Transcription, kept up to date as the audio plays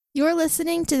You're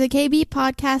listening to the KB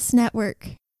Podcast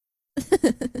Network.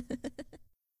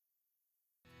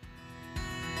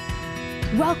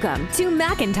 Welcome to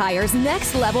McIntyre's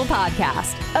Next Level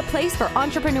Podcast, a place for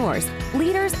entrepreneurs,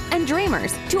 leaders, and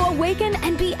dreamers to awaken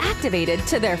and be activated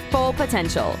to their full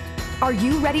potential. Are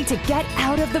you ready to get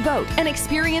out of the boat and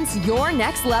experience your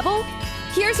next level?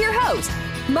 Here's your host,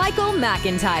 Michael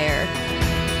McIntyre.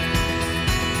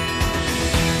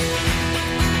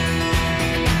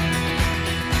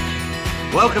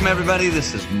 Welcome, everybody.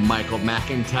 This is Michael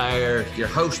McIntyre, your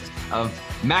host of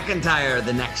McIntyre,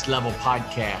 the Next Level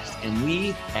Podcast. And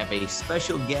we have a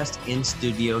special guest in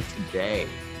studio today.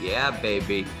 Yeah,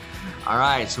 baby. All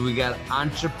right. So we got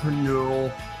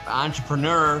entrepreneur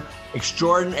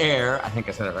extraordinaire. I think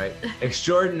I said it right.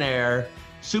 Extraordinaire,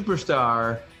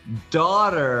 superstar,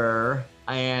 daughter,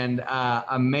 and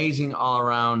amazing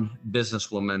all-around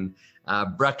businesswoman,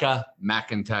 Brecca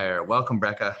McIntyre. Welcome,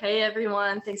 Brecca. Hey,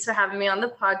 everyone. Thanks for having me on the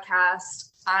podcast.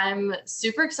 I'm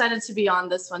super excited to be on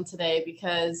this one today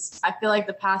because I feel like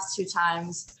the past two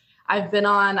times I've been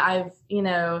on, I've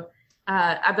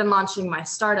been launching my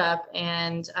startup,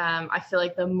 and I feel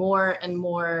like the more and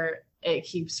more it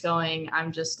keeps going,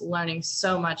 I'm just learning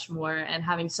so much more and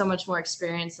having so much more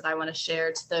experience that I want to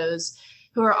share to those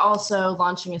who are also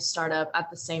launching a startup at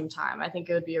the same time. I think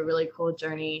it would be a really cool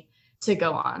journey to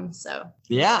go on. So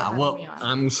yeah, well,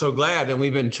 I'm so glad. And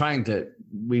we've been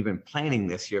planning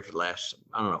this year for the last,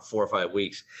 4 or 5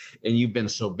 weeks, and you've been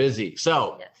so busy.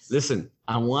 So Listen,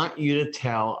 I want you to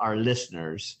tell our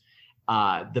listeners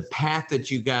the path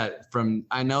that you got from,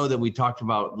 I know that we talked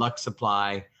about Lux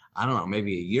Supply, I don't know,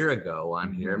 maybe a year ago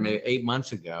on here, maybe 8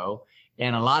 months ago.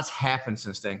 And a lot's happened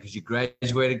since then because you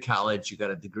graduated college, you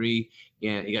got a degree,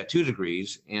 and you got 2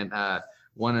 degrees, and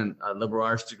one in a liberal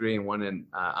arts degree and one in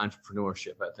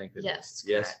entrepreneurship, I think. Yes.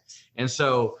 And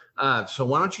so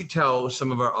why don't you tell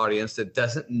some of our audience that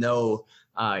doesn't know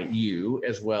you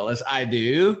as well as I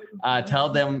do, tell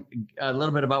them a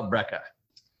little bit about Brecca.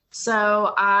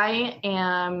 So I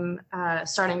am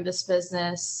starting this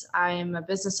business. I am a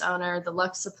business owner. The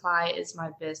Lux Supply is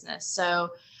my business. So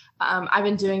I've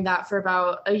been doing that for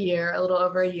about a little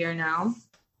over a year now.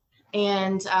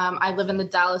 And I live in the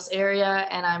Dallas area,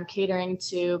 and I'm catering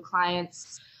to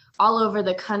clients all over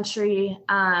the country,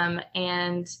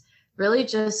 and really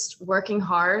just working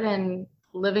hard and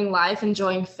living life,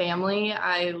 enjoying family.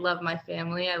 I love my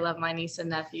family. I love my niece and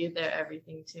nephew. They're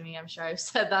everything to me. I'm sure I've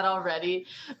said that already,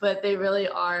 but they really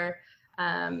are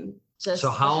just.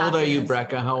 So how old are you,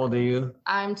 Brecca? How old are you?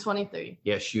 I'm 23.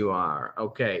 Yes, you are.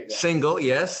 Okay. Yes. Single,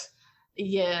 yes?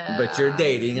 Yeah. But you're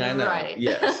dating, I know. Right.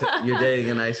 Yes. You're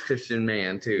dating a nice Christian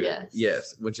man too.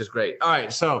 Yes, which is great. All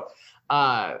right. So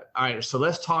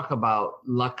let's talk about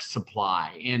Lux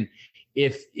Supply. And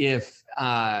if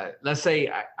let's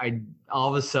say I all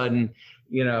of a sudden,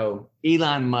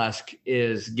 Elon Musk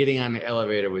is getting on the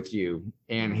elevator with you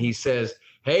and he says,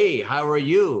 "Hey, how are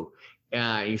you?"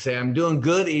 You say, "I'm doing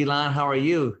good, Elon. How are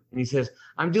you?" And he says,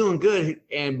 "I'm doing good."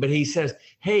 But he says,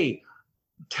 "Hey,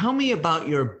 tell me about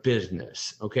your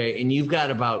business," okay? And you've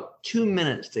got about 2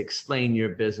 minutes to explain your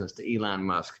business to Elon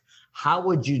Musk. How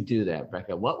would you do that,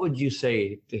 Brecca? What would you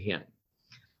say to him?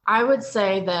 I would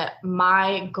say that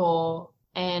my goal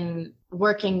in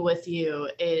working with you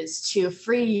is to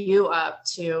free you up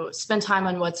to spend time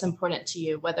on what's important to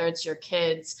you, whether it's your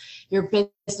kids, your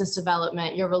business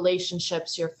development, your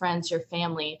relationships, your friends, your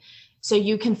family. So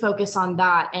you can focus on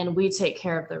that, and we take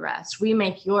care of the rest. We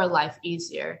make your life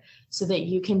easier so that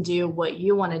you can do what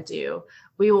you want to do.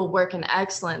 We will work in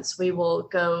excellence. We will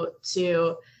go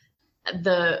to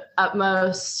the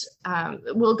utmost.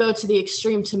 We'll go to the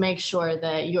extreme to make sure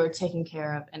that you're taken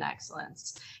care of in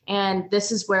excellence. And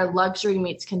this is where luxury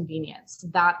meets convenience.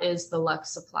 That is the Lux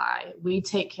Supply. We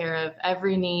take care of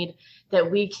every need that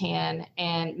we can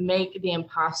and make the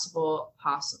impossible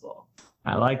possible.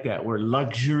 I like that, where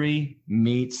luxury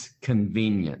meets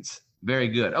convenience. Very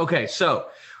good. Okay, so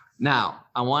now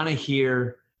I want to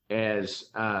hear, as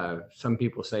some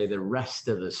people say, the rest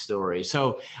of the story.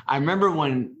 So I remember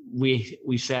when we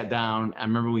sat down, I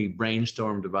remember we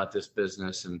brainstormed about this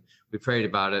business and we prayed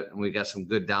about it, and we got some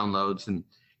good downloads and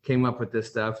came up with this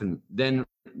stuff. And then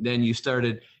you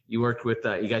worked with,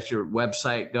 you got your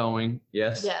website going.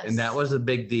 Yes. And that was a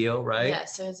big deal, right?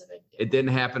 Yes, it was a big deal. It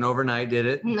didn't happen overnight, did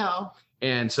it? No.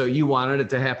 And so you wanted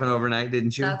it to happen overnight,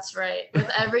 didn't you? That's right. With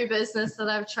every business that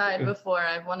I've tried before,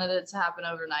 I've wanted it to happen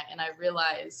overnight. And I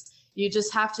realized you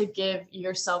just have to give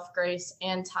yourself grace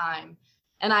and time.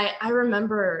 And I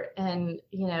remember, and,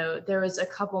 there was a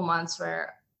couple months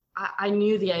where I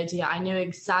knew the idea. I knew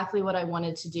exactly what I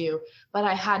wanted to do, but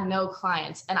I had no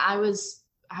clients. And I was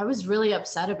I was really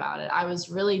upset about it. I was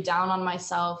really down on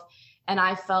myself, and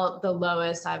I felt the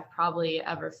lowest I've probably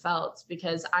ever felt,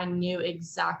 because I knew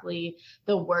exactly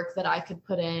the work that I could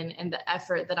put in and the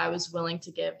effort that I was willing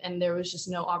to give. And there was just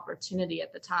no opportunity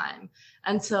at the time,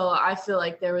 until I feel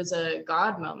like there was a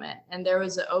God moment, and there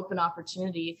was an open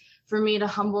opportunity for me to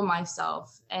humble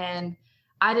myself. And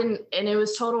it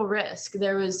was total risk.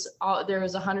 There was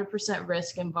 100%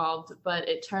 risk involved, but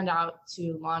it turned out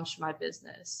to launch my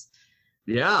business.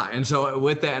 Yeah. And so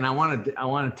with that, and I want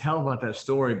to tell about that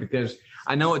story, because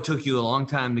I know it took you a long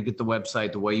time to get the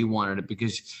website the way you wanted it,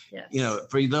 because,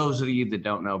 for those of you that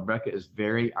don't know, Brecca is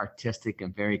very artistic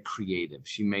and very creative.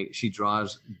 She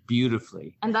draws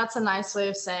beautifully. And that's a nice way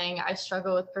of saying I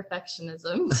struggle with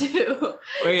perfectionism too.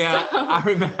 Well, yeah. So.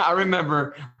 I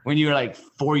remember when you were like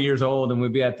 4 years old and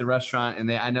we'd be at the restaurant, and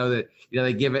I know that,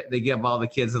 they give all the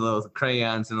kids a little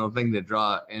crayons and a little thing to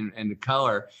draw and to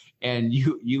color. And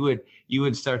you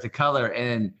would start to color,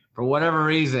 and for whatever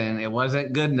reason, it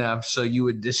wasn't good enough. So you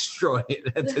would destroy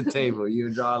it at the table. You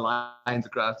would draw lines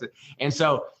across it. And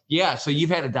so, so you've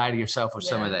had to die to yourself with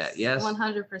some of that. Yes.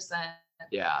 100%.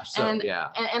 Yeah. So,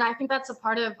 and I think that's a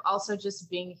part of also just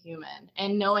being human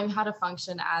and knowing how to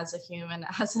function as a human,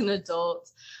 as an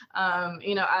adult,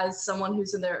 as someone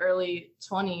who's in their early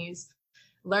 20s,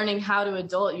 learning how to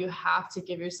adult. You have to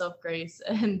give yourself grace,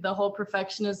 and the whole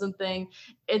perfectionism thing,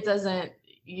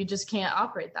 you just can't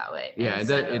operate that way. Yeah.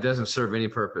 It doesn't serve any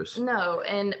purpose. No.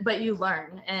 But you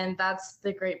learn, and that's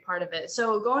the great part of it.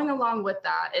 So going along with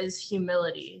that is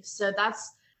humility. So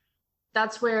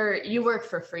that's where you work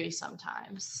for free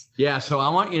sometimes. Yeah. So I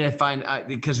want you to find,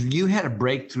 because you had a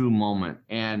breakthrough moment,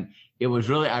 and it was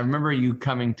really, I remember you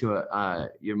coming to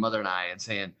your mother and I and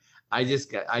saying, I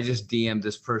just DM'd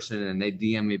this person and they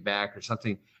DM'd me back or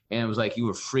something. And it was like you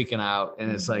were freaking out,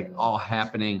 and it's like all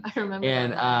happening. I remember.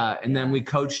 And then we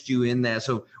coached you in that.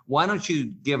 So why don't you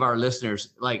give our listeners,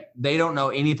 like, they don't know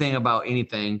anything about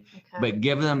anything, but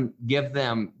give them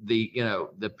the,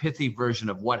 the pithy version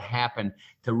of what happened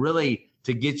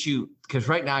to get you, because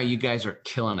right now you guys are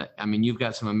killing it. I mean, you've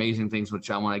got some amazing things, which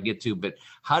I want to get to, but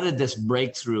how did this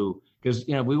breakthrough? Because,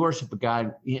 we worship a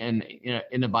God, and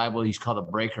in the Bible, he's called a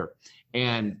breaker,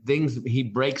 and he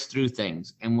breaks through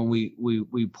things. And when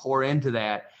we pour into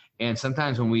that, and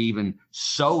sometimes when we even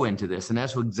sow into this, and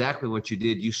that's exactly what you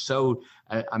did, you sowed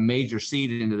a major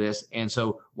seed into this. And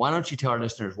so why don't you tell our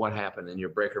listeners what happened in your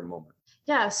breaker moment?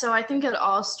 Yeah. So I think it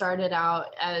all started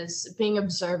out as being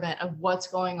observant of what's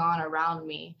going on around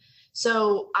me.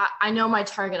 So I know my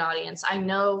target audience. I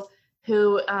know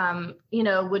who,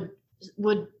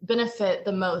 would benefit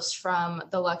the most from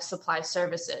the Lux Supply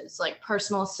services, like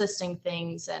personal assisting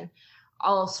things and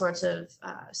all sorts of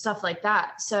stuff like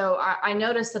that. So I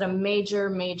noticed that a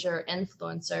major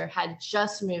influencer had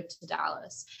just moved to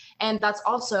Dallas. And that's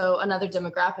also another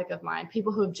demographic of mine,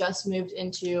 people who have just moved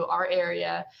into our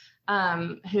area,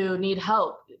 who need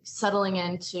help settling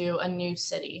into a new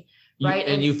city. Right.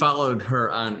 And you followed her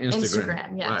on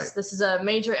Instagram. Yes. Right. This is a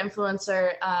major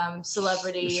influencer,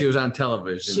 celebrity. She was on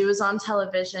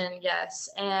television. Yes.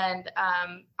 And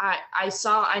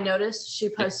I noticed she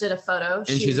posted a photo.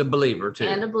 And she's a believer too.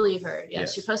 And a believer.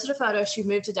 Yes. She posted a photo. She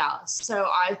moved to Dallas. So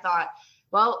I thought,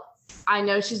 well, I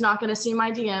know she's not going to see my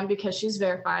DM because she's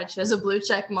verified. She has a blue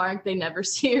check mark. They never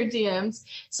see her DMs.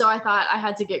 So I thought I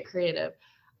had to get creative.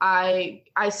 I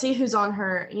see who's on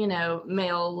her,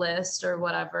 mail list or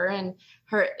whatever, and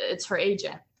it's her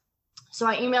agent. So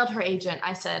I emailed her agent.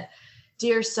 I said,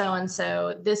 "Dear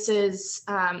so-and-so, this is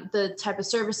the type of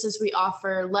services we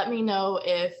offer. Let me know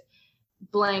if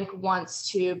blank wants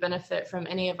to benefit from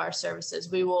any of our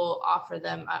services. We will offer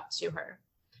them up to her."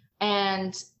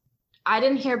 And I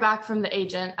didn't hear back from the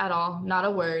agent at all, not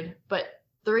a word. But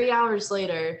 3 hours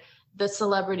later, the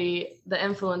celebrity, the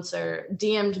influencer,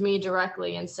 DM'd me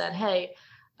directly and said, "Hey,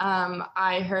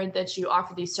 I heard that you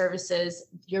offer these services.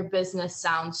 Your business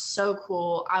sounds so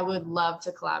cool. I would love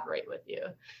to collaborate with you."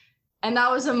 And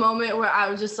that was a moment where I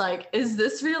was just like, is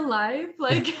this real life?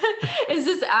 Like, is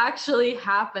this actually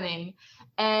happening?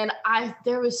 And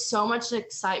there was so much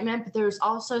excitement, but there was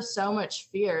also so much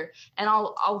fear. And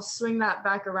I'll swing that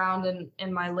back around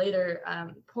in my later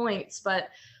points. But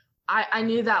I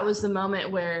knew that was the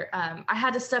moment where I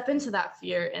had to step into that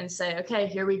fear and say, okay,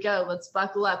 here we go. Let's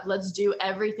buckle up. Let's do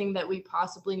everything that we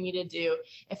possibly need to do.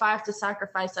 If I have to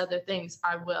sacrifice other things,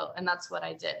 I will. And that's what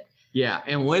I did. Yeah.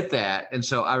 And with that, and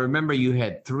so I remember you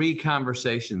had 3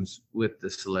 conversations with the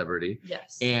celebrity.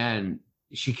 Yes. And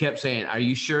she kept saying, "Are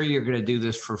you sure you're going to do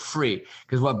this for free?"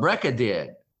 Because what Brecca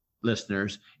did,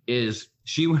 listeners, is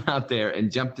she went out there and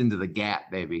jumped into the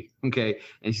gap, baby. Okay.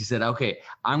 And she said, "Okay,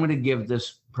 I'm going to give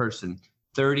this person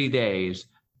 30 days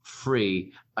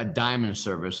free a diamond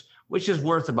service, which is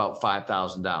worth about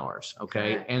 $5,000.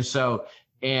 Okay. Right. And so,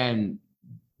 and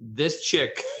this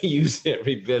chick used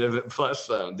every bit of it plus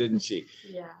some, didn't she?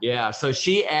 Yeah. Yeah. So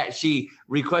she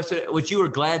requested it, which you were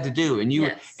glad to do. And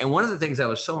and one of the things I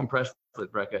was so impressed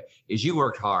with, Brecca, is you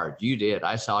worked hard. You did.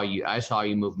 I saw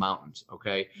you move mountains.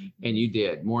 Okay. Mm-hmm. And you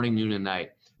did morning, noon, and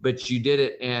night, but you did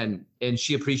it, and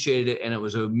she appreciated it, and it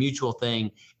was a mutual thing,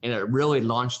 and it really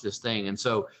launched this thing. And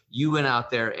so you went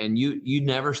out there and you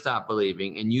never stopped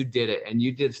believing, and you did it, and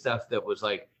you did stuff that was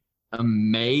like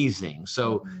amazing.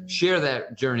 So share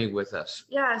that journey with us.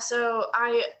 Yeah. So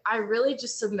I really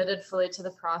just submitted fully to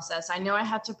the process. I knew I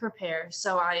had to prepare.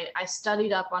 So I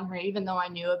studied up on her, even though I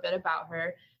knew a bit about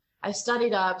her. I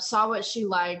studied up, saw what she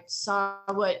liked, saw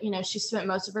what, she spent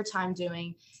most of her time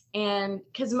doing. And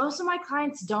because most of my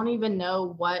clients don't even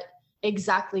know what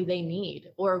exactly they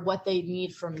need or what they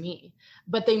need from me,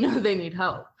 but they know they need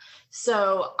help.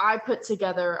 So I put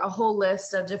together a whole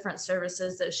list of different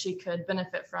services that she could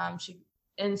benefit from.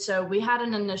 And so we had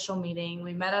an initial meeting.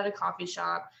 We met at a coffee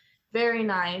shop, very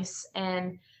nice.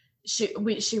 And she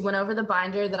went over the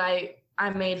binder that I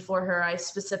made for her. I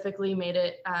specifically made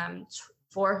it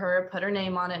for her, put her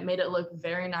name on it, made it look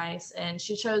very nice. And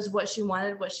she chose what she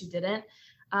wanted, what she didn't.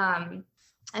 And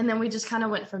then we just kind of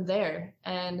went from there,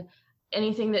 and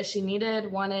anything that she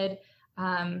wanted,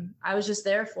 I was just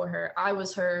there for her. I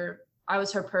was her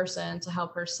person to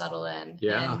help her settle in.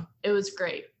 Yeah. And it was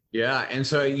great. Yeah. And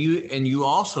so you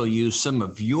also used some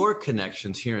of your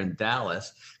connections here in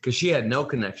Dallas, because she had no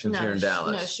connections here in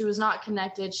Dallas. No, she was not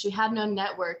connected. She had no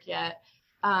network yet.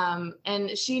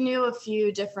 And she knew a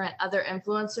few different other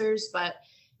influencers, but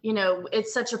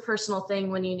it's such a personal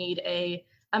thing when you need a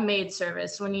maid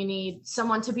service, when you need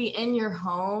someone to be in your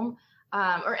home,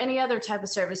 or any other type of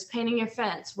service, painting your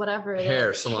fence, whatever it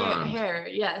is. Salon. Hair,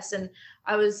 yes. And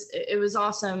it was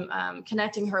awesome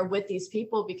connecting her with these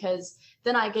people, because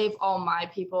then I gave all my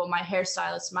people, my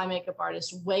hairstylist, my makeup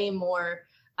artist, way more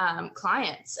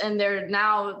clients. And they're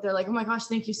like, oh my gosh,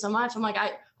 thank you so much. I'm like,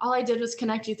 all I did was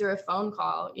connect you through a phone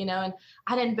call, and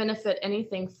I didn't benefit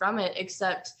anything from it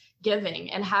except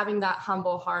giving and having that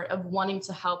humble heart of wanting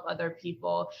to help other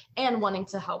people and wanting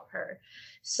to help her.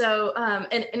 So,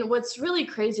 and what's really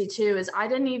crazy too, is I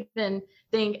didn't even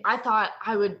I thought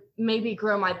I would maybe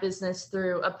grow my business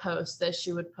through a post that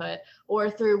she would put, or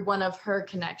through one of her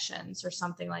connections or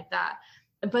something like that.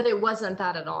 But it wasn't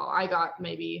that at all. I got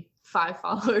maybe 5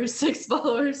 followers, 6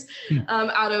 followers,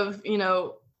 out of,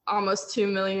 almost 2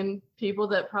 million people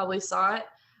that probably saw it.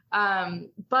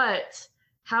 But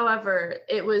however,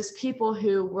 it was people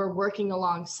who were working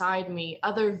alongside me,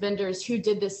 other vendors who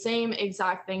did the same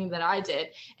exact thing that I did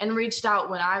and reached out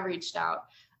when I reached out.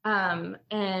 So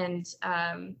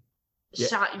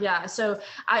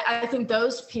I think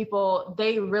those people,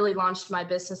 they really launched my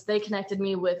business. They connected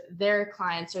me with their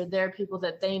clients or their people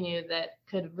that they knew that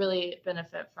could really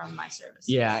benefit from my service.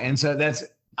 Yeah. And so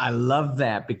I love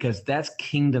that, because that's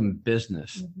kingdom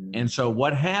business. Mm-hmm. And so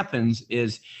what happens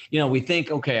is, we think,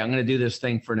 okay, I'm going to do this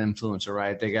thing for an influencer,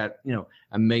 right? They got, 1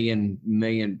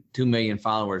 million, 2 million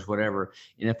followers, whatever.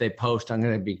 And if they post, I'm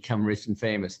going to become rich and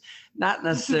famous. Not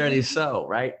necessarily so,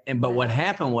 right? But what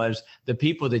happened was the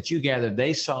people that you gathered,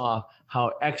 they saw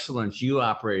how excellent you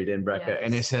operated in, Brecca. Yes.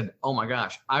 And they said, oh my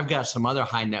gosh, I've got some other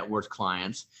high net worth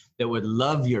clients that would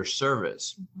love your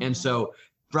service. Mm-hmm. And so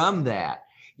from that,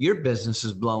 your business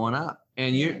is blowing up,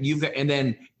 and you've got, and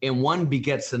then one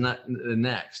begets the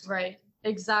next. Right.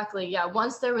 Exactly. Yeah.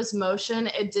 Once there was motion,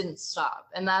 it didn't stop.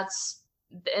 And that's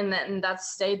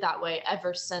stayed that way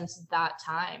ever since that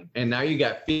time. And now you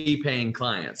got fee paying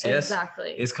clients. Yes.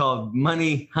 Exactly. It's called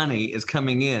money, honey, is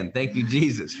coming in. Thank you,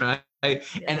 Jesus. Right.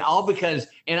 Yes. And all because,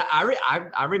 and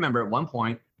I remember at one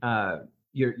point,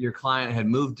 your client had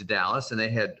moved to Dallas, and they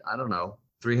had,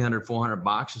 300, 400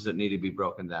 boxes that needed to be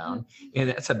broken down. And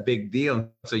that's a big deal.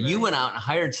 So you went out and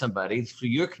hired somebody through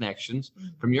your connections,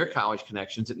 from your college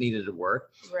connections, that needed to work.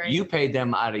 Right. You paid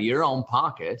them out of your own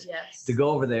pocket to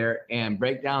go over there and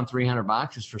break down 300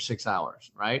 boxes for 6 hours.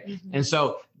 Right. Mm-hmm. And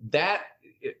so that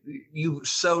you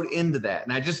sewed into that.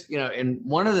 And I just, and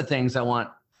one of the things I want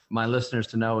my listeners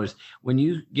to know is, when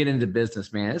you get into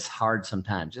business, man, it's hard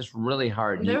sometimes. It's really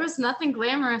hard. There was nothing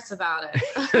glamorous about it.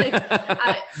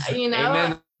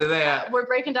 Amen to that. We're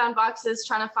breaking down boxes,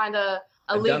 trying to find a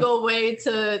legal way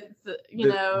to,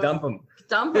 dump them.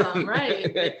 Dump them,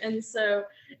 right? And so,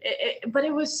 but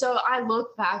it was so, I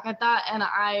look back at that, and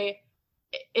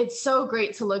it's so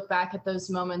great to look back at those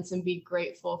moments and be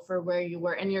grateful for where you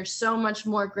were. And you're so much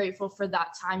more grateful for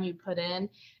that time you put in,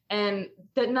 and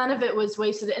that none of it was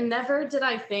wasted. And never did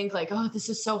I think like, oh, this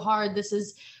is so hard, this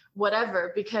is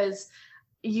whatever, because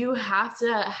you have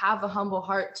to have a humble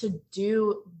heart to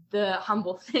do the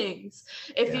humble things.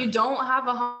 If you don't have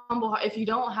a humble heart, if you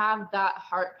don't have that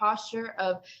heart posture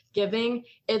of giving,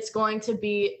 it's going to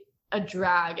be a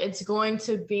drag. It's going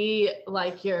to be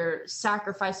like you're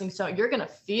sacrificing. So you're going to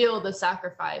feel the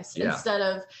sacrifice instead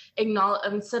of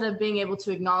being able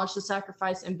to acknowledge the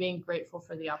sacrifice and being grateful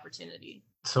for the opportunity.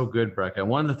 So good, Brecca.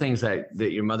 One of the things that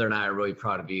your mother and I are really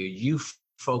proud of you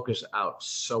focus out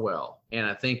so well. And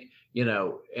I think,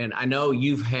 and I know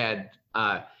you've had,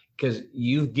 because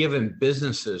you've given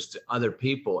businesses to other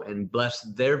people and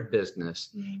blessed their business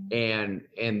and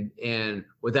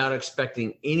without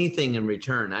expecting anything in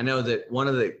return. I know that one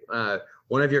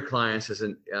of your clients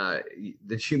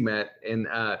that you met and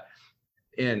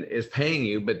is paying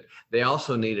you, but they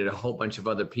also needed a whole bunch of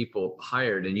other people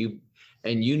hired, and you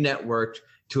networked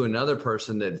to another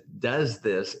person that does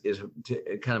this, is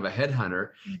kind of a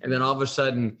headhunter. And then all of a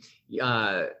sudden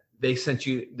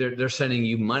they're sending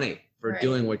you money for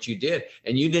doing what you did,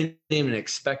 and you didn't even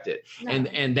expect it. No.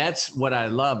 And that's what I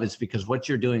love, is because what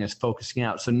you're doing is focusing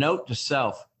out. So note to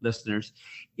self, listeners,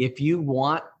 if you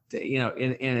want to,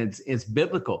 and it's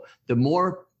biblical, the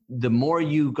more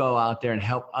you go out there and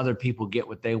help other people get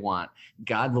what they want,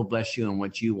 God will bless you in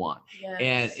what you want.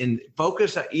 Yes. And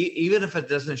focus, even if it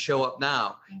doesn't show up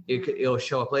now, it'll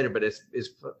show up later, but it's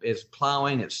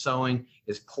plowing, it's sowing,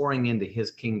 it's pouring into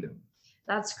his kingdom.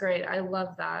 That's great. I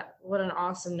love that. What an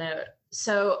awesome note.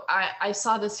 So I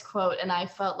saw this quote and I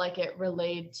felt like it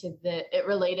related to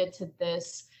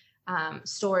this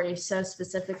story so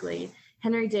specifically.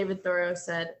 Henry David Thoreau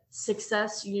said,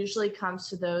 "Success usually comes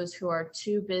to those who are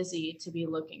too busy to be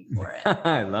looking for it."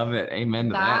 I love it. Amen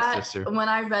to that, sister. When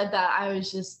I read that, I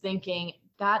was just thinking,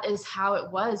 that is how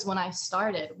it was when I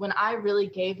started. When I really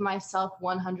gave myself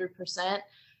 100%,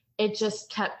 it just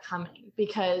kept coming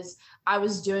because I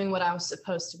was doing what I was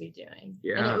supposed to be doing.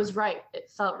 Yeah. And it was right.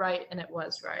 It felt right. And it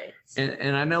was right.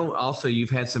 And I know also you've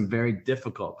had some very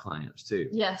difficult clients too.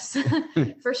 Yes,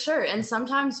 for sure. And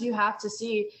sometimes you have to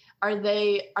see, are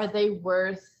they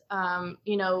worth,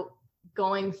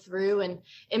 going through and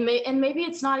maybe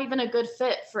it's not even a good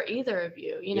fit for either of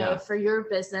you, for your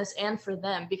business and for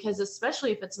them, because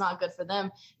especially if it's not good for them,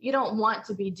 you don't want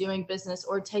to be doing business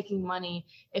or taking money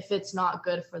if it's not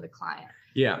good for the client.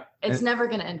 Yeah. It's never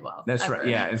going to end well. That's ever. Right.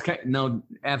 Yeah. It's no,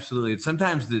 absolutely.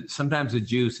 Sometimes the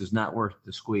juice is not worth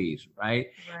the squeeze.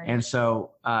 Right. And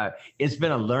so it's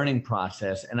been a learning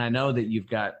process, and I know that you've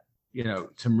got,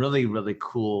 some really, really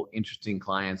cool, interesting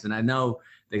clients. And I know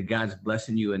that God's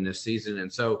blessing you in this season. And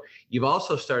so you've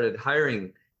also started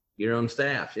hiring your own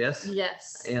staff. Yes.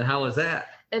 Yes. And how was that?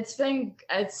 It's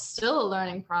still a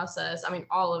learning process. I mean,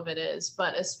 all of it is,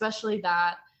 but especially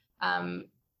that, I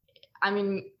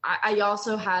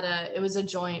also had it was a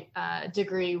joint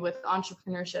degree with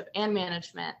entrepreneurship and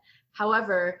management.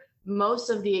 However, most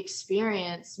of the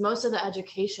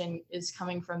education is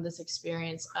coming from this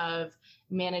experience of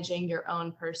managing your own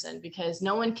person, because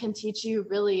no one can teach you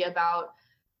really about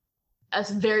a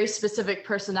very specific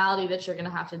personality that you're going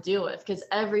to have to deal with, because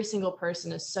every single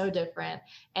person is so different,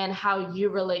 and how you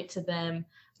relate to them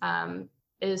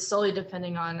is solely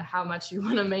depending on how much you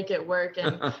want to make it work,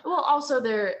 and also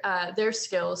their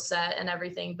skill set and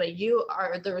everything. But you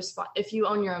are if you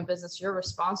own your own business, you're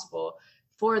responsible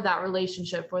for that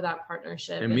relationship, for that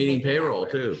partnership, and meeting payroll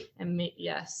too.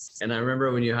 Yes. And I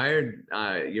remember when you hired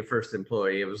your first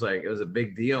employee, it was a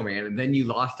big deal, man. And then you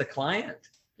lost a client.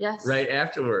 Yes. Right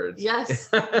afterwards. Yes.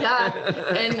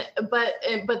 Yeah. But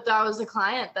that was a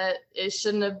client that it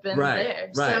shouldn't have been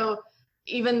there. Right. So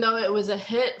even though it was a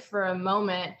hit for a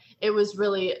moment, it was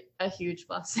really a huge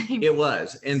blessing. It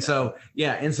was. And so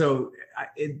the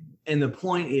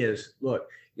point is, look,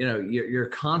 you're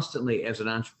constantly, as an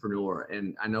entrepreneur,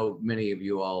 and I know many of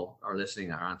you all are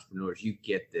listening, are entrepreneurs, you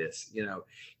get this,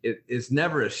 it's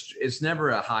never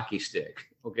a hockey stick.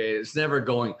 Okay. It's never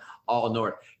going all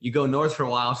north. You go north for a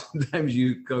while. Sometimes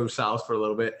you go south for a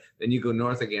little bit, then you go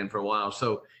north again for a while.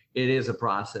 So it is a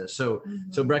process. So,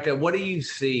 So Brecca, what do you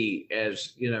see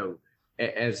as,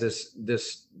 as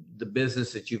the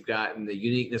business that you've got and the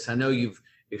uniqueness? I know you've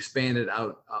expanded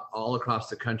out all across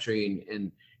the country,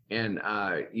 and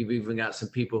you've even got some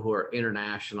people who are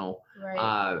international.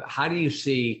 Right. How do you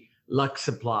see Lux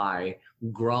Supply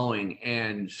growing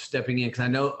and stepping in? Because I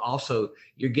know also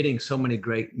you're getting so many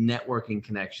great networking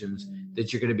connections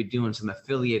that you're going to be doing some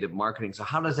affiliated marketing. So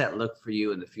how does that look for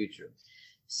you in the future?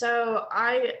 So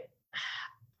I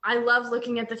love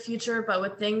looking at the future, but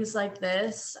with things like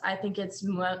this, I think it's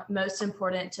most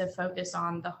important to focus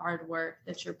on the hard work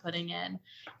that you're putting in,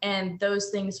 and those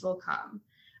things will come.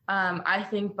 I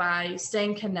think by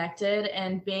staying connected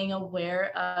and being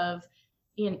aware of,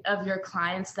 of your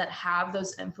clients that have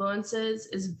those influences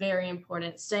is very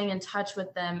important. Staying in touch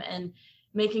with them and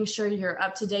making sure you're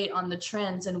up to date on the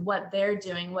trends and what they're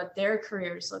doing, what their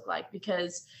careers look like,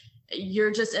 because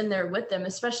you're just in there with them,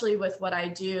 especially with what I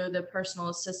do, the personal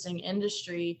assisting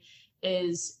industry,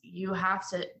 is you have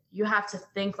to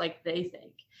think like they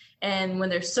think. And when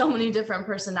there's so many different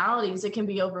personalities, it can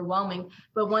be overwhelming.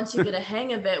 But once you get a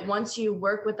hang of it, once you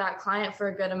work with that client for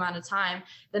a good amount of time,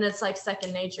 then it's like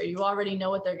second nature. You already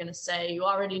know what they're going to say. You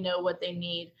already know what they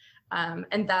need.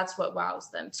 And that's what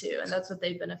wows them too. And that's what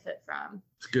they benefit from.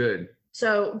 It's good.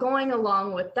 So going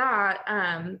along with that,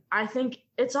 I think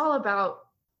it's all about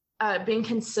being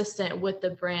consistent with the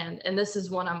brand. And this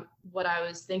is what I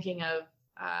was thinking of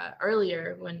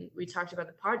earlier when we talked about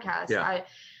the podcast. Yeah.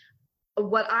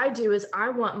 What I do is I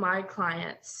want my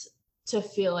clients to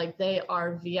feel like they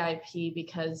are VIP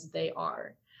because they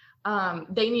are.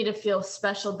 They need to feel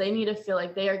special. They need to feel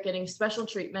like they are getting special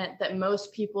treatment that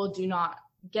most people do not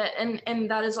get.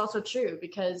 And that is also true,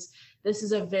 because this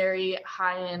is a very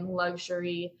high-end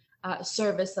luxury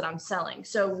service that I'm selling.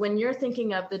 So when you're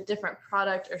thinking of the different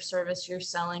product or service you're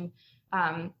selling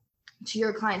to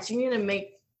your clients, you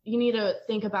need to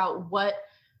think about what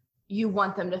you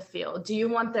want them to feel. Do you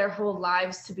want their whole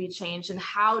lives to be changed? And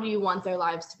how do you want their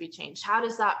lives to be changed? How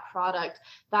does that product,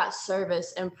 that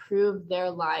service improve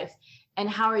their life? And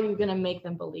how are you going to make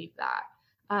them believe that?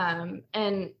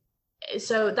 And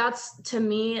so to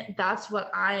me, that's what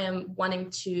I am wanting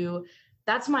to,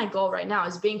 that's my goal right now,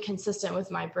 is being consistent with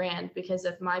my brand, because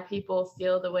if my people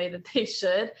feel the way that they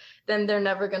should, then they're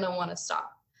never going to want to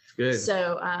stop. Good.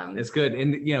 So it's good.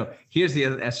 And here's the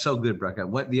other, that's so good, Brecca.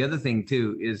 What the other thing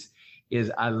too is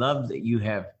I love that you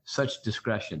have such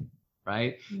discretion,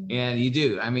 right? Mm-hmm. And you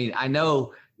do. I mean, I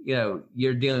know,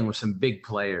 you're dealing with some big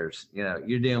players,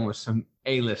 you're dealing with some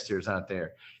A-listers out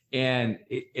there, and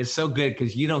it's so good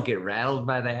because you don't get rattled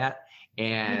by that,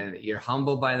 and you're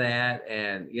humble by that.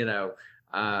 And,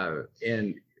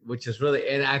 and which is really,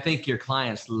 and I think your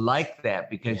clients like that,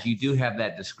 because you do have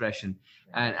that discretion.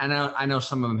 And I know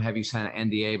some of them have you sign an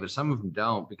NDA, but some of them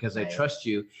don't, because they trust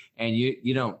you, and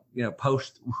you don't,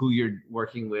 post who you're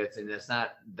working with, and it's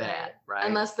not that, right?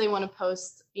 Unless they want to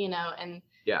post, and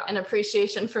an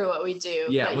appreciation for what we do.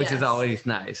 Yeah, but which is always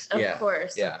nice. Of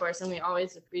course. And we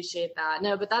always appreciate that.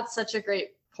 No, but that's such a great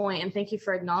point. And thank you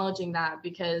for acknowledging that,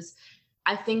 because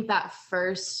I think that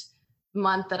first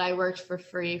month that I worked for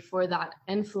free for that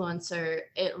influencer,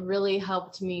 it really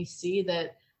helped me see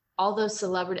that all those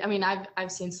celebrities, I mean,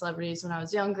 I've seen celebrities when I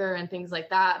was younger and things like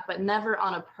that, but never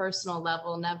on a personal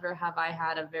level. Never have I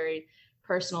had a very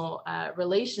personal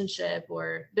relationship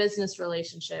or business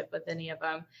relationship with any of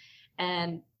them.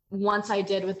 And once I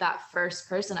did with that first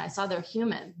person, I saw they're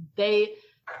human. They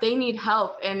need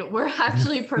help, and we're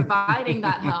actually providing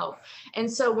that help.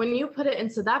 And so when you put it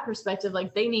into that perspective,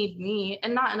 like, they need me,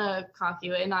 and not in a cocky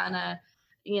way, not in a,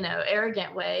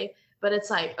 arrogant way, but it's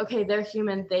like, okay, they're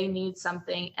human, they need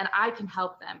something, and I can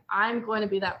help them. I'm going to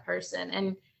be that person.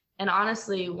 And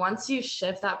honestly, once you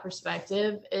shift that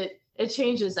perspective, it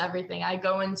changes everything. I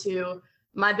go into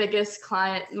my biggest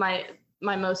client, my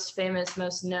most famous,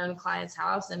 most known client's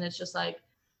house, and it's just like,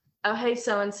 oh, hey,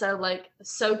 so-and-so, like,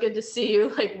 so good to see you.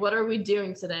 Like, what are we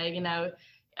doing today? Do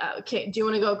you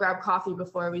want to go grab coffee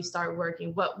before we start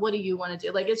working? What do you want to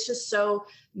do? Like, it's just so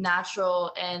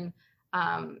natural, and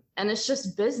it's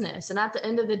just business. And at the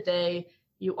end of the day,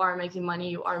 you are making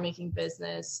money, you are making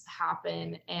business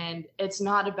happen. And it's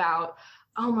not about,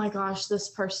 oh my gosh, this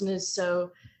person is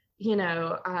so,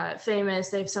 famous.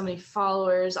 They have so many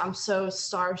followers. I'm so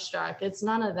starstruck. It's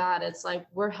none of that. It's like,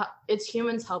 it's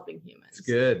humans helping humans. It's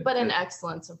good. But in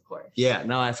excellence, of course. Yeah,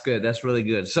 no, that's good. That's really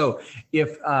good. So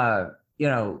if,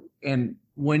 and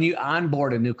when you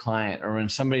onboard a new client, or when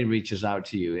somebody reaches out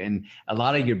to you, and a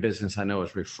lot of your business, I know,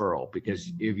 is referral,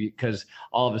 because because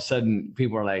all of a sudden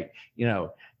people are like,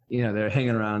 they're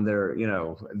hanging around their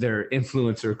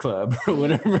influencer club or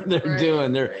whatever they're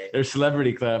doing, their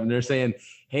celebrity club, and they're saying,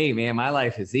 hey man, my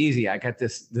life is easy. I got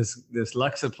this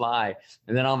Lux Supply.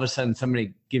 And then all of a sudden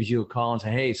somebody gives you a call and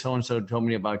say, hey, so-and-so told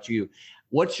me about you.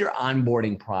 What's your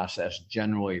onboarding process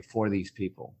generally for these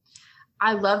people?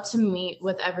 I love to meet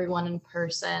with everyone in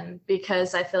person,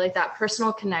 because I feel like that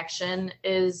personal connection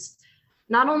is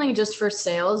not only just for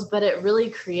sales, but it really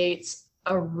creates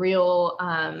a real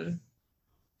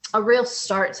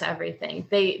start to everything.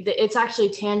 It's actually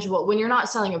tangible. When you're not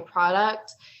selling a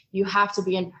product, you have to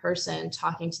be in person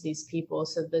talking to these people,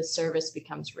 so the service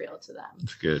becomes real to them.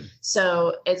 That's good.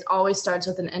 So it always starts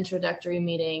with an introductory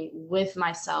meeting with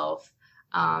myself.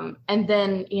 And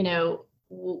then,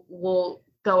 we'll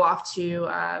go off to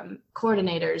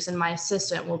coordinators, and my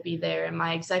assistant will be there, and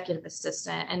my executive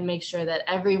assistant, and make sure that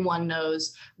everyone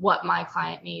knows what my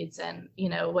client needs and, you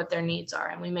know, what their needs are.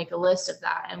 And we make a list of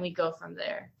that and we go from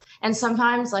there. And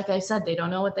sometimes, like I said, they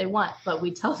don't know what they want, but we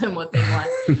tell them what they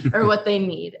want or what they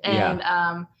need.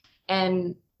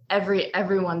 And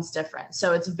everyone's different.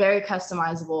 So it's very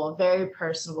customizable, very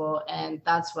personable. And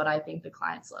that's what I think the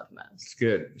clients love most. It's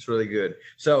good. It's really good.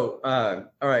 So,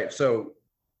 all right. So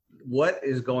what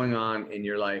is going on in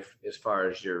your life as far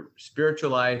as your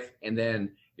spiritual life and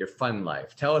then your fun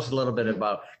life? Tell us a little bit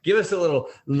about, give us a little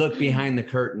look behind the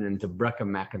curtain into Brecca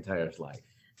McIntyre's life.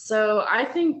 So I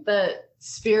think that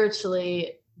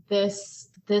spiritually, this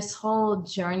whole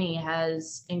journey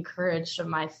has encouraged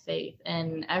my faith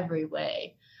in every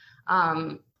way.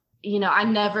 You know, I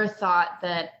never thought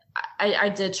that I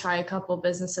did try a couple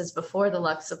businesses before the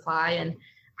Lux Supply, and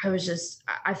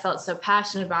I felt so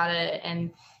passionate about it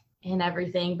and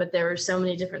everything, but there were so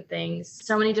many different things,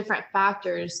 so many different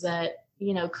factors that,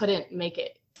 you know, couldn't make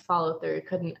it follow through.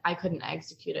 I couldn't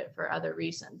execute it for other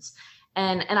reasons.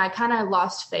 And I kind of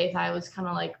lost faith. I was kind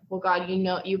of like, well, God, you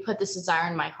know, you put this desire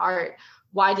in my heart.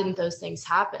 Why didn't those things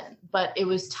happen? But it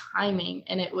was timing,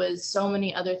 and it was so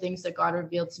many other things that God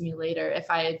revealed to me later if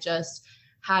I had just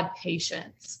had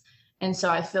patience. And so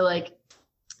I feel like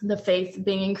the faith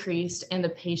being increased and the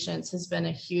patience has been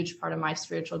a huge part of my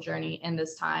spiritual journey in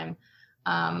this time.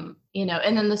 You know,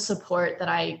 and then the support that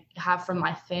I have from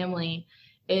my family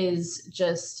is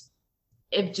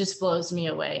it just blows me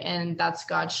away. And that's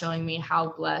God showing me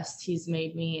how blessed he's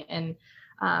made me, and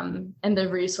the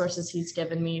resources he's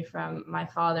given me, from my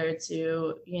father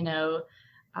to, you know,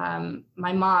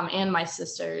 my mom and my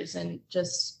sisters, and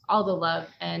just all the love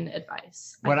and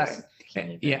advice.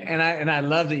 And I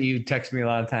love that you text me a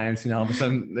lot of times, you know, all of a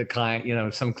sudden the client, you know,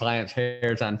 some client's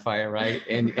hair is on fire, right?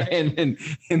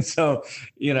 And so,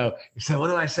 you know, so what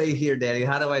do I say here, Daddy?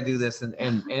 How do I do this?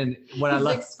 And what I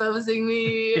love, exposing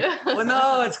me. Well,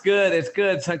 no, it's good. It's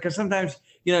good. So, because sometimes,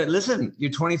 you know, listen, you're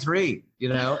 23, you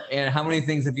know, and how many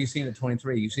things have you seen at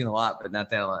 23? You've seen a lot, but not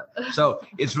that a lot. So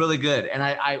it's really good. And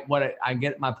I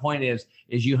get, my point is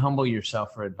you humble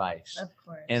yourself for advice. Of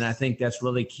course. And I think that's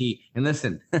really key. And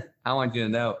listen, I want you to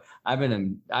know, I've been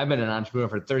an entrepreneur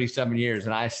for 37 years,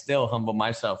 and I still humble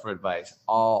myself for advice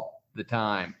all the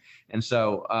time. And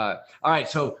so, all right.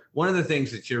 So one of the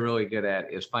things that you're really good at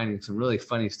is finding some really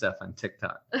funny stuff on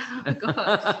TikTok. Oh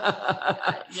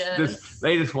gosh. Yes. This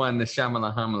latest one, the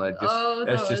Shamala Hamala,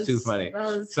 that's just too funny.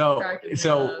 So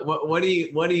what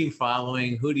are you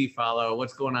following? Who do you follow?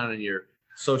 What's going on in your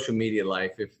social media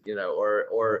life? If you know,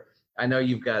 or I know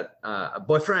you've got a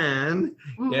boyfriend,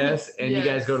 yes, and you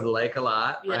guys go to the lake a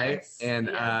lot, right? And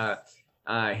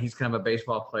he's kind of a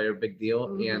baseball player, big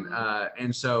deal,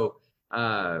 and so.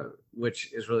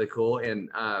 Which is really cool. And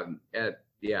I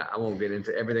won't get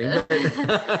into everything.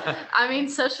 I mean,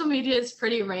 social media is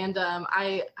pretty random.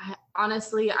 I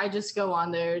honestly, I just go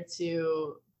on there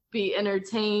to be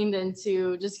entertained and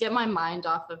to just get my mind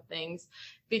off of things,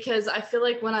 because I feel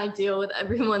like when I deal with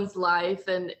everyone's life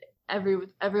and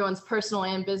everyone's personal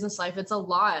and business life, it's a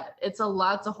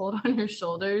lot to hold on your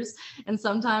shoulders, and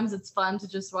sometimes it's fun to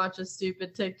just watch a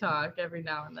stupid TikTok every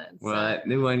now and then. Well, that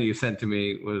new one you sent to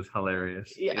me was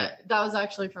hilarious. Yeah. That was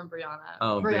actually from Brianna.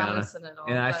 Oh, Brianna sent it all.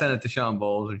 And I sent it to Sean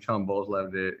Bowles, and Sean Bowles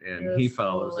loved it, and he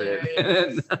follows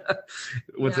it.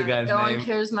 What's the guy's name? Go on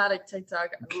Charismatic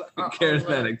TikTok.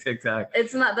 Charismatic TikTok.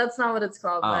 That's not what it's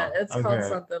called, but it's called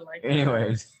something like that.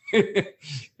 Anyways.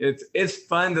 It's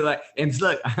fun to like, and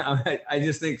look, I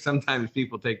just think sometimes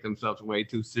people take themselves way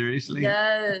too seriously.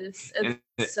 Yes,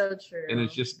 it's so true. And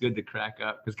it's just good to crack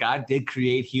up, because God did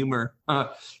create humor.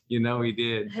 You know, he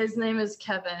did. His name is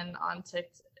Kevin on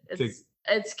TikTok.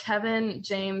 It's Kevin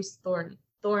James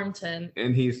Thornton.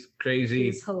 And he's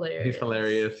crazy. He's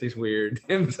hilarious. He's weird.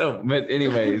 And so, but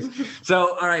anyways,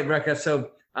 so all right, Brecca.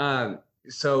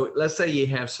 So let's say you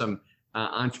have some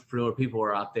entrepreneur people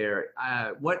are out there.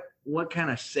 What kind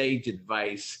of sage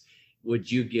advice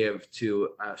would you give to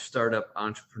a startup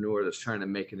entrepreneur that's trying to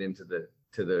make it into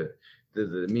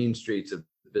the mean streets of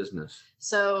business?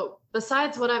 So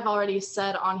besides what I've already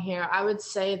said on here, I would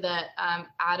say that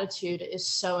attitude is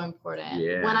so important.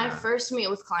 Yeah. When I first meet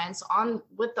with clients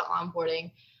with the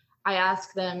onboarding, I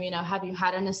ask them, you know, have you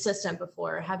had an assistant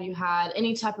before? Have you had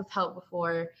any type of help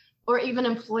before? Or even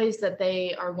employees that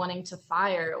they are wanting to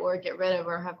fire or get rid of,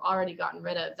 or have already gotten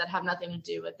rid of, that have nothing to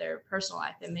do with their personal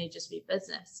life. It may just be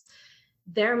business.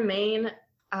 Their main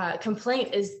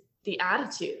complaint is the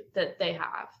attitude that they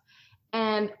have.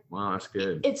 And wow, that's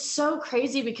good. It's so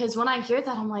crazy, because when I hear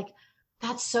that, I'm like,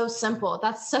 that's so simple.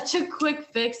 That's such a quick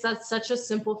fix. That's such a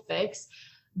simple fix.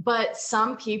 But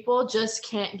some people just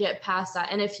can't get past that.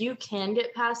 And if you can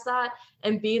get past that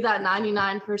and be that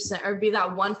 99% or be that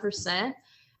 1%,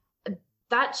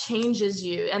 that changes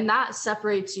you and that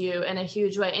separates you in a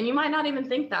huge way. And you might not even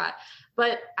think that,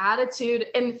 but attitude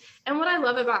and what I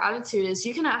love about attitude is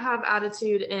you cannot have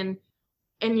attitude in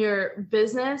your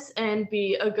business and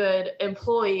be a good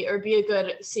employee or be a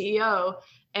good CEO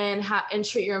and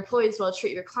treat your employees well,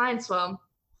 treat your clients well.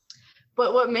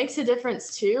 But what makes a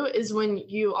difference too is when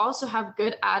you also have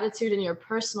good attitude in your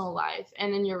personal life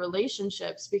and in your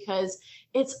relationships, because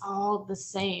it's all the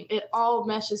same. It all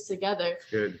meshes together.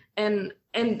 Good. And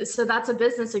so that's a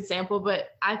business example,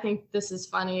 but I think this is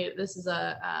funny. This is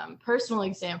a personal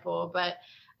example, but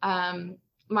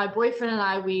my boyfriend and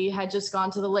I, we had just gone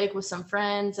to the lake with some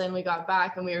friends and we got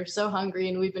back and we were so hungry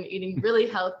and we've been eating really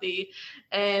healthy.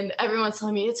 And everyone's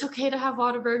telling me it's okay to have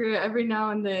Whataburger every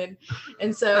now and then.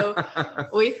 And so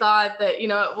we thought that, you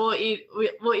know, we'll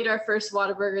eat our first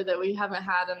Whataburger that we haven't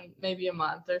had in maybe a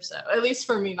month or so, at least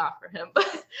for me, not for him,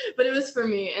 but it was for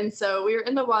me. And so we were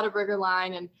in the Whataburger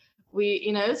line and we,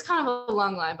 you know, it was kind of a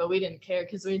long line, but we didn't care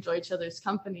because we enjoy each other's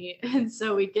company. And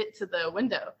so we get to the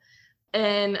window.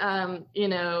 And, you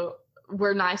know,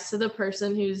 we're nice to the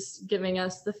person who's giving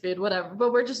us the food, whatever,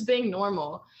 but we're just being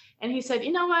normal. And he said,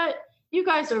 you know what? You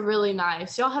guys are really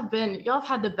nice. Y'all have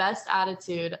had the best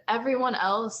attitude. Everyone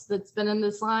else that's been in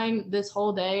this line this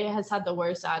whole day has had the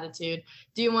worst attitude.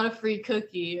 Do you want a free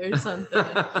cookie or something?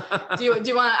 do you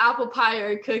want an apple pie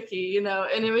or a cookie? You know?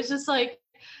 And it was just like,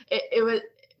 it was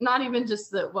not even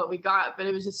just what we got, but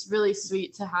it was just really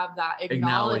sweet to have that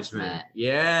acknowledgement.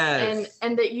 Yes.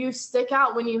 And that you stick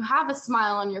out when you have a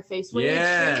smile on your face, when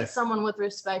you treat someone with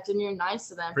respect and you're nice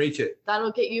to them. Preach it.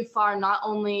 That'll get you far, not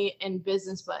only in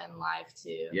business, but in life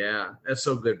too. Yeah, that's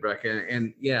so good, Brecca.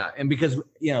 And because,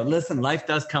 you know, listen, life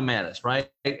does come at us, right?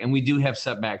 And we do have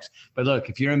setbacks. But look,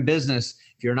 if you're in business,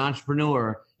 if you're an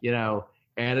entrepreneur, you know,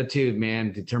 attitude,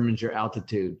 man, determines your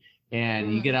altitude.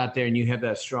 And you get out there and you have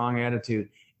that strong attitude.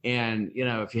 And, you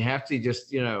know, if you have to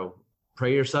just, you know,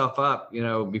 pray yourself up, you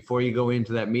know, before you go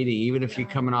into that meeting, even if you're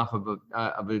coming off of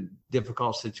a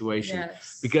difficult situation.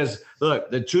 Yes. Because look,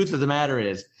 the truth of the matter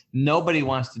is nobody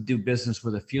wants to do business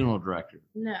with a funeral director.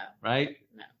 No. Right?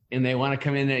 No. And they want to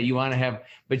come in there. You want to have,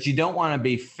 but you don't want to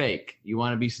be fake. You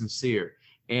want to be sincere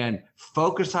and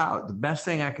focus out. The best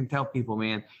thing I can tell people,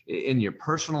 man, in your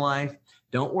personal life,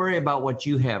 don't worry about what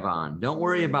you have on. Don't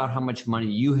worry about how much money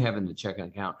you have in the checking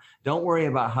account. Don't worry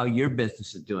about how your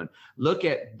business is doing. Look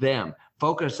at them.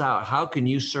 Focus out. How can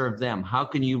you serve them? How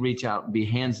can you reach out and be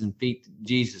hands and feet to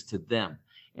Jesus to them?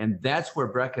 And that's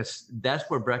where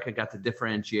Brecca got the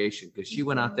differentiation, because she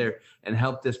went out there and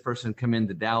helped this person come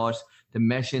into Dallas, to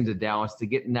mesh into Dallas, to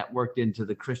get networked into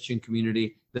the Christian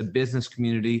community, the business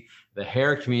community, the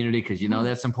hair community, because you know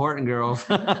that's important, girls.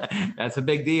 That's a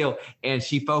big deal. And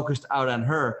she focused out on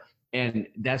her, and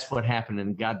that's what happened.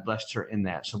 And God blessed her in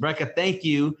that. So Brecca, thank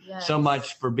you so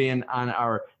much for being on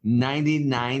our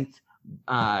 99th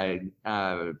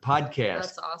podcast.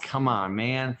 That's awesome. Come on,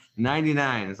 man.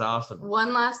 99 is awesome.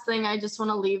 One last thing I just want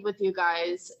to leave with you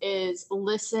guys is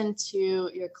listen to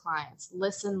your clients.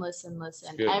 Listen.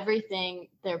 Everything,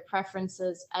 their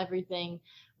preferences, everything,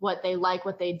 what they like,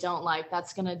 what they don't like,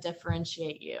 that's going to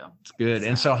differentiate you. It's good.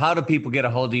 And so how do people get a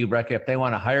hold of you, Brecca, if they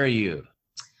want to hire you?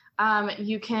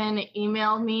 You can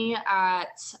email me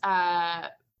at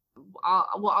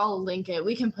I'll link it.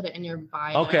 We can put it in your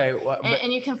bio. Okay.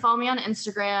 And you can follow me on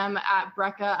Instagram at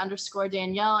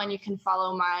Brecca_Danielle, and you can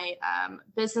follow my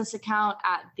business account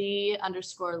at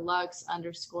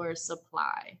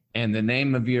the_Lux_supply. And the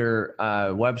name of your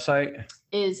website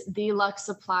is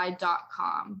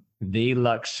theluxsupply.com. The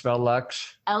Lux, spell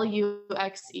Lux.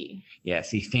 Luxe.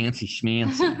 Yes, he's fancy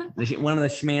schmancy. One of the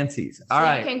schmancies. All so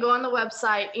right. You can go on the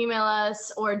website, email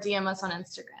us, or DM us on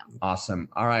Instagram. Awesome.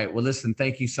 All right. Well, listen,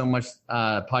 thank you so much,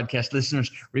 podcast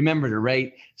listeners. Remember to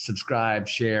rate, subscribe,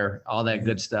 share, all that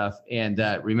good stuff. And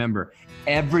remember,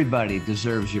 everybody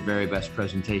deserves your very best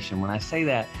presentation. When I say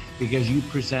that, because you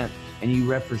present and you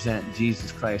represent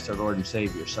Jesus Christ, our Lord and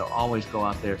Savior. So always go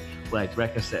out there, like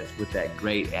Brecca says, with that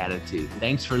great attitude.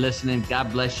 Thanks for listening.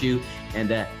 God bless you.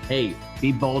 And hey,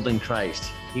 be bold in Christ.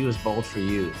 He was bold for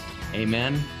you.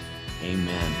 Amen.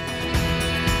 Amen.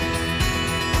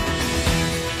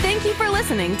 Thank you for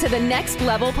listening to the Next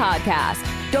Level Podcast.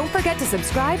 Don't forget to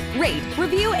subscribe, rate,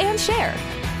 review, and share.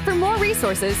 For more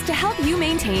resources to help you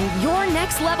maintain your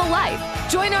next level life,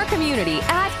 join our community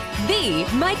at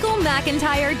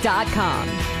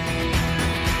themichaelmcintyre.com.